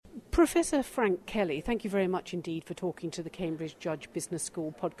Professor Frank Kelly, thank you very much indeed for talking to the Cambridge Judge Business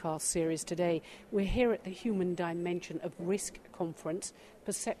School podcast series today. We're here at the Human Dimension of Risk Conference,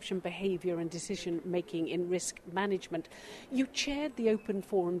 Perception, Behaviour and Decision Making in Risk Management. You chaired the open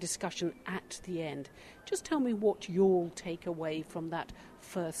forum discussion at the end. Just tell me what you'll take away from that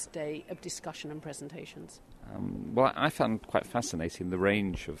first day of discussion and presentations. Well, I found quite fascinating the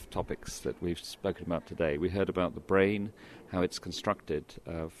range of topics that we've spoken about today. We heard about the brain, how it's constructed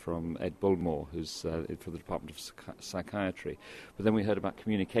from Ed Bullmore, who's for the Department of Psychiatry. But then we heard about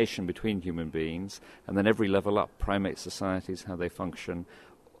communication between human beings, and then every level up, primate societies, how they function,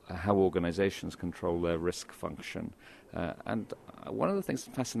 how organizations control their risk function. And one of the things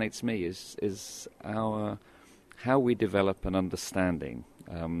that fascinates me is how we develop an understanding.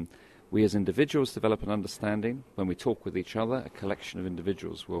 We as individuals develop an understanding. When we talk with each other, a collection of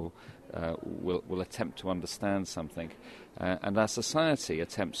individuals will attempt to understand something. And our society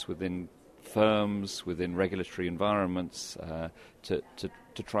attempts within firms, within regulatory environments, to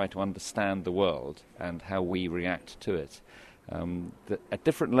try to understand the world and how we react to it. At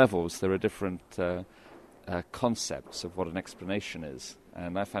different levels, there are different concepts of what an explanation is.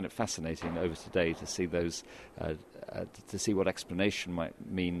 And I found it fascinating over today to see those, to see what explanation might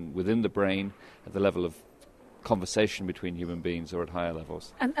mean within the brain at the level of conversation between human beings or at higher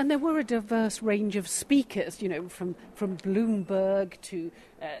levels. And there were a diverse range of speakers, you know, from Bloomberg to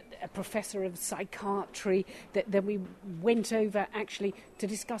a professor of psychiatry. Then we went over actually to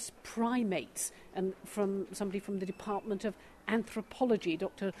discuss primates, and from somebody from the Department of Anthropology,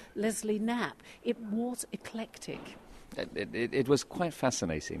 Dr. Leslie Knapp. It was eclectic. It was quite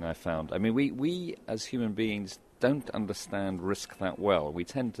fascinating, I found. I mean, we as human beings don't understand risk that well. We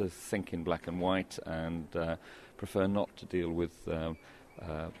tend to think in black and white and prefer not to deal with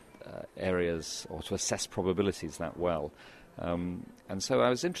areas or to assess probabilities that well. And so I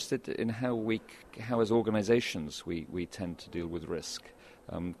was interested in how as organizations we tend to deal with risk.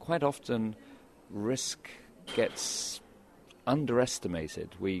 Quite often, risk gets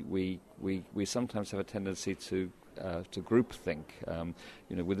underestimated. We sometimes have a tendency to groupthink.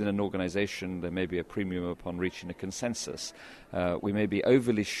 Within an organization, there may be a premium upon reaching a consensus. We may be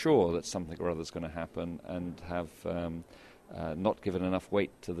overly sure that something or other is going to happen and have not given enough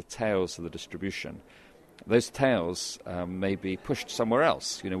weight to the tails of the distribution. Those tails may be pushed somewhere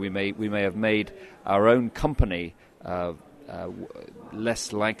else. We may have made our own company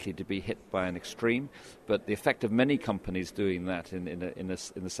less likely to be hit by an extreme, but the effect of many companies doing that in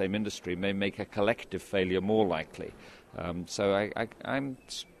the same industry may make a collective failure more likely. So I'm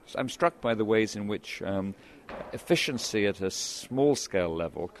struck by the ways in which efficiency at a small scale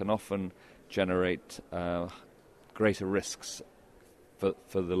level can often generate greater risks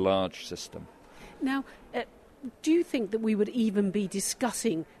for the large system. Now, do you think that we would even be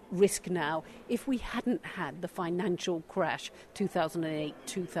discussing risk now if we hadn't had the financial crash 2008,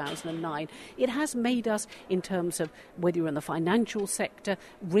 2009? It has made us, in terms of whether you're in the financial sector,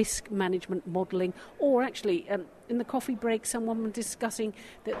 risk management modelling, or actually in the coffee break someone was discussing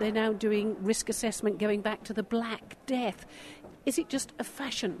that they're now doing risk assessment going back to the Black Death. Is it just a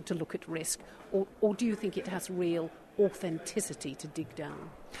fashion to look at risk, or do you think it has real authenticity to dig down?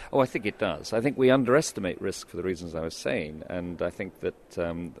 Oh, I think it does. I think we underestimate risk for the reasons I was saying, and I think that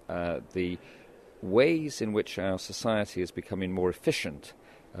the ways in which our society is becoming more efficient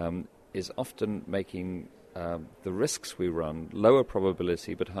is often making the risks we run lower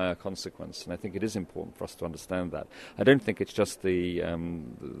probability but higher consequence, and I think it is important for us to understand that. I don't think it's just the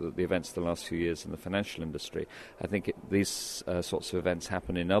events of the last few years in the financial industry. I think these sorts of events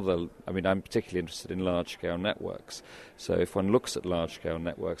happen in other. I mean, I'm particularly interested in large-scale networks. So if one looks at large-scale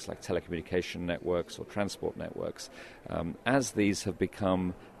networks like telecommunication networks or transport networks, as these have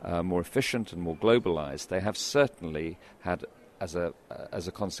become more efficient and more globalized, they have certainly had as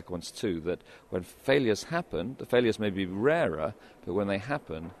a consequence too, that when failures happen, the failures may be rarer, but when they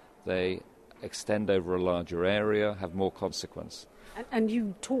happen, they extend over a larger area, have more consequence. And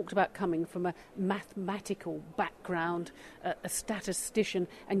you talked about coming from a mathematical background, a statistician,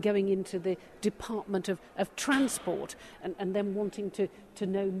 and going into the Department of Transport, and then wanting to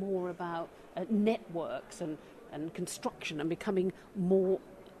know more about networks and construction and becoming more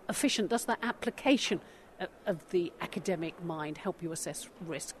efficient. Does that application of the academic mind help you assess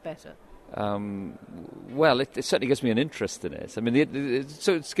risk better? Well, it certainly gives me an interest in it. I mean,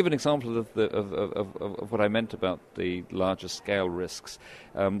 so to give an example of what I meant about the larger scale risks,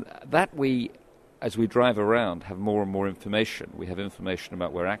 that we as we drive around, have more and more information. We have information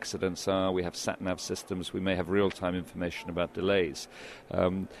about where accidents are. We have sat-nav systems. We may have real-time information about delays.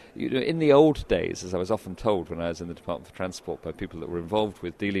 In the old days, as I was often told when I was in the Department for Transport by people that were involved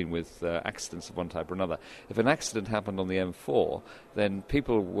with dealing with accidents of one type or another, if an accident happened on the M4, then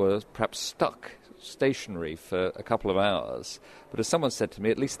people were perhaps stuck stationary for a couple of hours. But as someone said to me,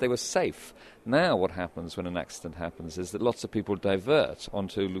 at least they were safe. Now what happens when an accident happens is that lots of people divert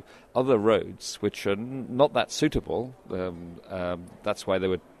onto other roads which are not that suitable. That's why they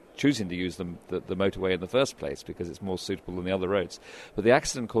were choosing to use the motorway in the first place, because it's more suitable than the other roads. But the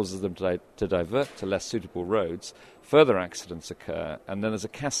accident causes them to divert to less suitable roads. Further accidents occur, and then there's a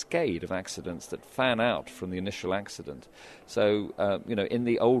cascade of accidents that fan out from the initial accident. So, in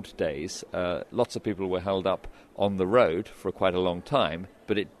the old days, lots of people were held up on the road for quite a long time,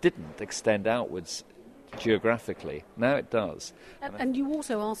 but it didn't extend outwards geographically. Now it does. And you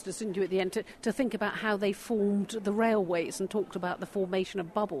also asked us, didn't you, at the end, to think about how they formed the railways and talked about the formation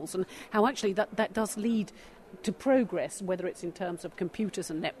of bubbles and how actually that does lead to progress, whether it's in terms of computers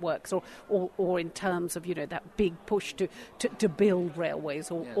and networks or in terms of, that big push to build railways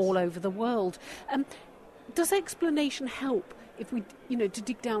all over the world. Does explanation help if we, to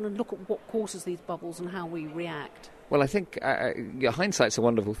dig down and look at what causes these bubbles and how we react? Well, I think hindsight's a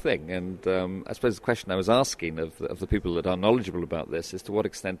wonderful thing, and I suppose the question I was asking of the people that are knowledgeable about this is to what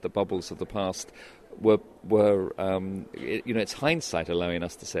extent the bubbles of the past were it's hindsight allowing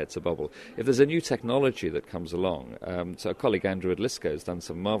us to say it's a bubble. If there's a new technology that comes along, so a colleague Andrew Adlisco has done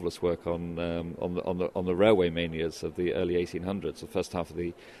some marvellous work on the railway manias of the early 1800s, the first half of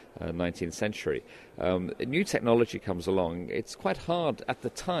the 19th century. A new technology comes along. It's quite hard at the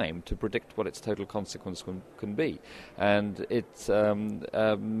time to predict what its total consequence can be, and it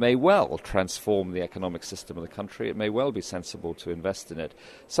may well transform the economic system of the country. It may well be sensible to invest in it.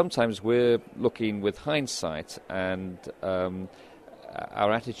 Sometimes we're looking with hindsight and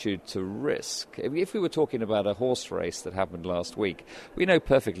our attitude to risk. If we were talking about a horse race that happened last week, we know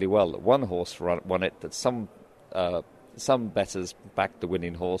perfectly well that one horse won it, that some bettors backed the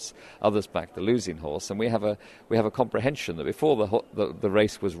winning horse, others backed the losing horse, and we have a comprehension that before the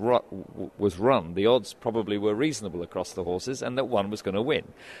race was run, the odds probably were reasonable across the horses, and that one was going to win.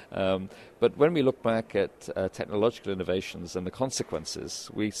 But when we look back at technological innovations and the consequences,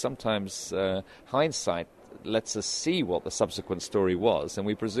 we sometimes hindsight lets us see what the subsequent story was, and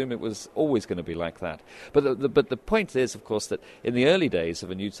we presume it was always going to be like that. But the point is, of course, that in the early days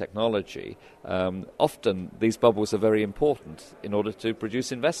of a new technology, often these bubbles are very important in order to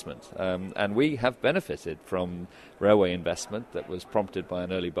produce investment. And we have benefited from railway investment that was prompted by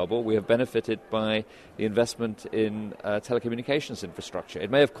an early bubble. We have benefited by the investment in telecommunications infrastructure. It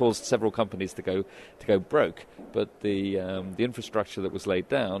may have caused several companies to go broke, but the infrastructure that was laid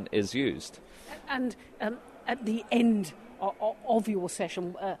down is used. And at the end of your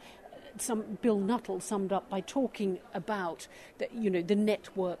session, Bill Nuttall summed up by talking about the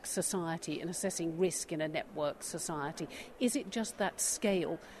network society and assessing risk in a network society. Is it just that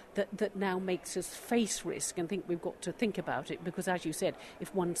scale that now makes us face risk and think we've got to think about it? Because, as you said,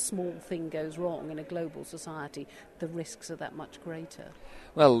 if one small thing goes wrong in a global society, the risks are that much greater.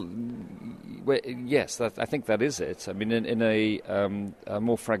 Well, yes, I think that is it. I mean, in a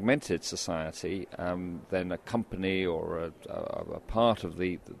more fragmented society, then a company or a part of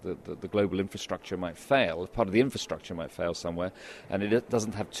the global infrastructure might fail. Part of the infrastructure might fail somewhere, and it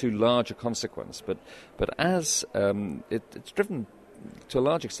doesn't have too large a consequence. But as it's driven to a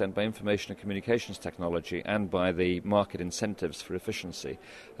large extent by information and communications technology and by the market incentives for efficiency,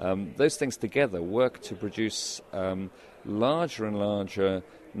 those things together work to produce larger and larger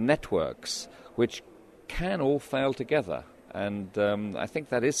networks which can all fail together. And I think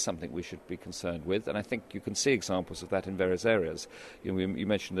that is something we should be concerned with, and I think you can see examples of that in various areas. You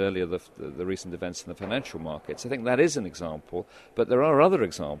mentioned earlier the recent events in the financial markets. I think that is an example, but there are other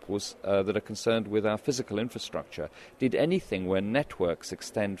examples that are concerned with our physical infrastructure. Did anything where networks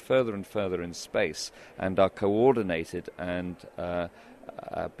extend further and further in space and are coordinated and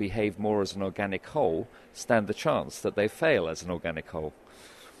behave more as an organic whole stand the chance that they fail as an organic whole?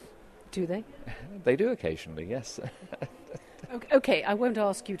 Do they? They do occasionally, yes. Okay, I won't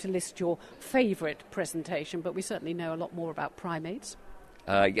ask you to list your favourite presentation, but we certainly know a lot more about primates.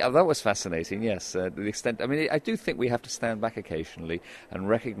 Yeah, that was fascinating, yes. The extent, I mean, I do think we have to stand back occasionally and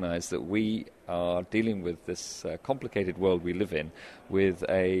recognise that we are dealing with this complicated world we live in with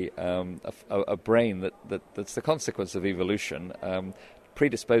a brain that's the consequence of evolution,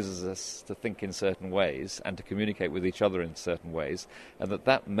 predisposes us to think in certain ways and to communicate with each other in certain ways, and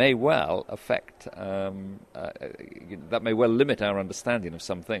that may well affect, that may well limit our understanding of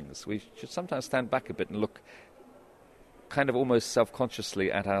some things. We should sometimes stand back a bit and look kind of almost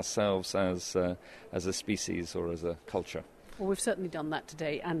self-consciously at ourselves as a species or as a culture. Well, we've certainly done that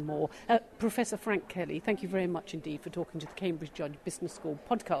today and more. Professor Frank Kelly, thank you very much indeed for talking to the Cambridge Judge Business School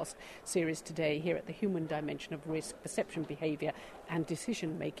podcast series today here at the Human Dimension of Risk, Perception, Behaviour and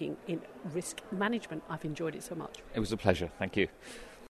Decision Making in Risk Management. I've enjoyed it so much. It was a pleasure. Thank you.